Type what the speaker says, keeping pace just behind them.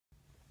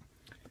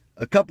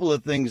A couple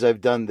of things I've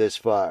done this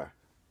far.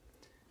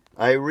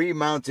 I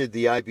remounted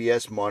the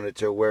IBS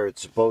monitor where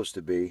it's supposed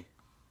to be.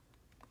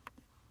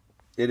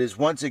 It is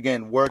once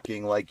again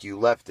working like you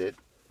left it.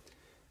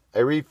 I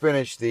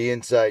refinished the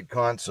inside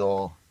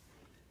console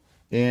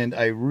and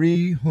I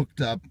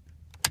re-hooked up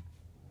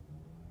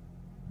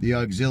the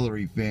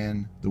auxiliary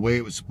fan the way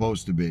it was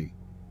supposed to be.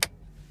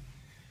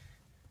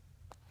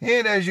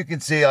 And as you can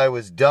see, I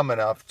was dumb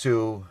enough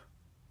to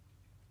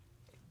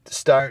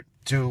start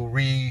to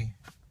re-leather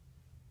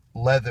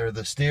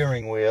the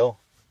steering wheel.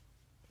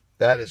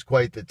 That is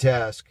quite the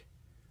task.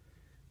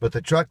 But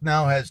the truck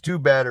now has 2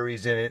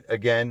 batteries in it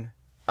again.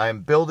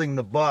 I'm building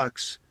the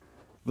box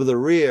for the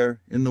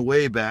rear in the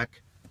way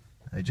back.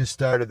 I just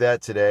started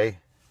that today.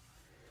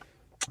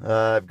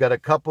 I've got a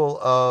couple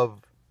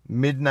of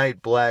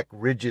midnight black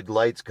rigid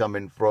lights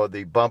coming for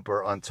the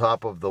bumper on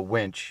top of the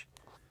winch.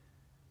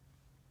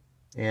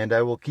 And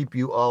I will keep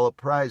you all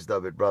apprised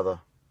of it, brother.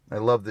 I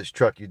love this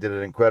truck. You did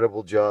an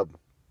incredible job.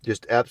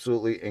 Just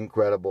absolutely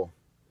incredible.